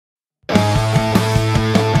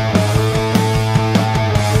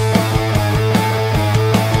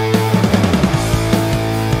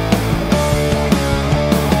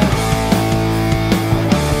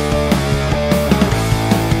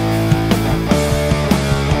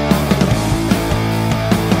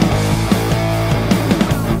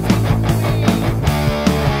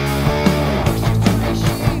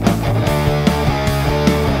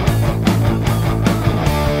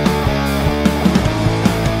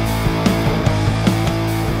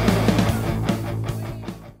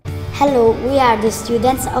Hello, we are the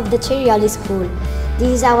students of the Cerioli School.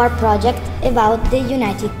 This is our project about the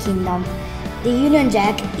United Kingdom. The Union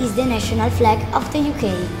Jack is the national flag of the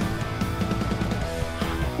UK.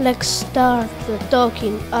 Let's start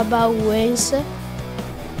talking about Wales.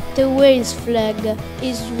 The Wales flag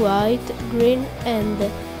is white, green and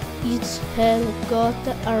it has got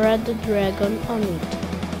a red dragon on it.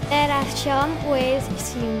 There are some Wales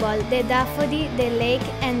symbols, the daffodil, the lake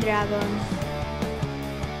and dragon.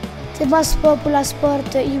 The most popular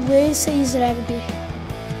sport in Wales is rugby.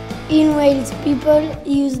 In Wales, people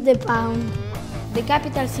use the pound. The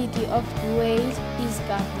capital city of Wales is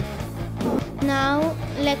Cardiff. Now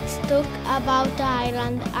let's talk about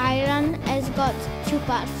Ireland. Ireland has got two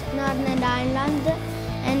parts, Northern Ireland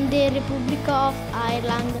and the Republic of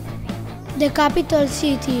Ireland. The capital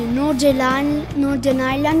city, Northern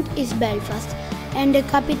Ireland, is Belfast, and the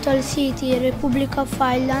capital city, Republic of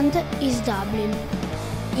Ireland, is Dublin.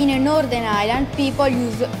 In Northern Ireland, people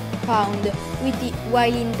use pound,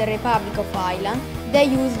 while in the Republic of Ireland, they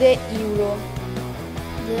use the euro.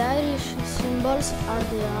 The Irish symbols are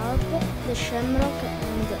the harp, the shamrock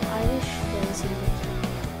and the Irish dancing.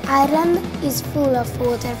 Ireland is full of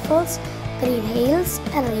waterfalls, green hills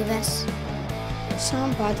and rivers.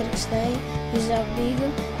 St. Patrick's Day is a big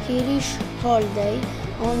Irish holiday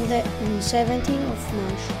on the 17th of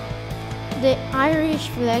March. The Irish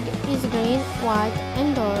flag is green, white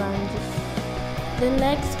and orange. The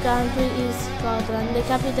next country is Scotland. The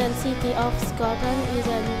capital city of Scotland is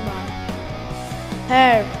Edinburgh.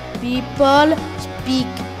 Here, people speak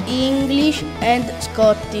English and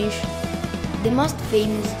Scottish. The most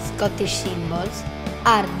famous Scottish symbols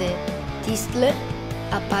are the thistle,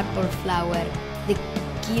 a purple flower, the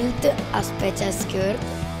kilt, a special skirt,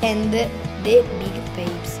 and the big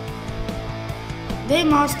pipes. The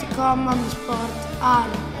most common sports are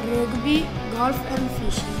rugby, golf and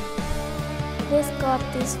fishing. The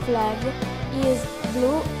Scottish flag is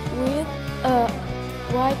blue with a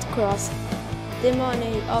white cross. The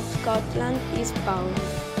money of Scotland is pound.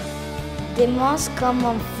 The most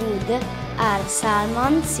common food are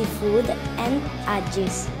salmon, seafood and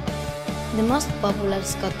haggis. The most popular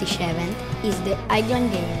Scottish event is the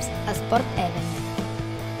Highland Games, a sport event.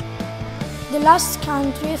 The last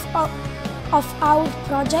country of our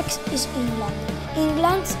project is England.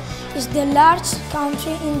 England is the largest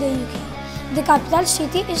country in the UK. The capital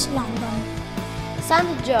city is London.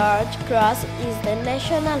 St. George Cross is the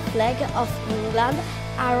national flag of England,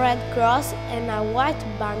 a red cross and a white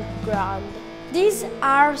background. These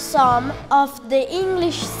are some of the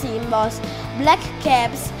English symbols: black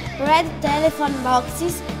caps, red telephone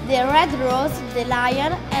boxes, the red rose, the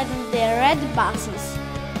lion and the red buses.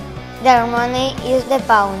 Their money is the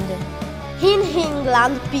pound. In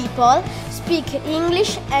England, people speak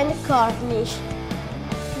English and Cornish.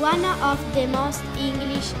 One of the most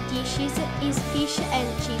English dishes is fish and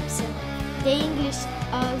chips. The English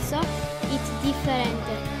also eat different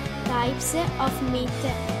types of meat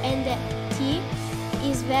and tea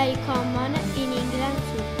is very common in England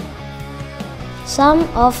too. Some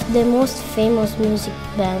of the most famous music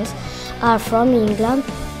bands are from England,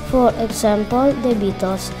 for example the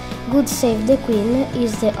Beatles. God Save the Queen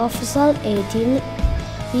is the official anthem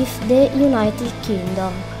of the United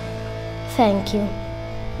Kingdom. Thank you.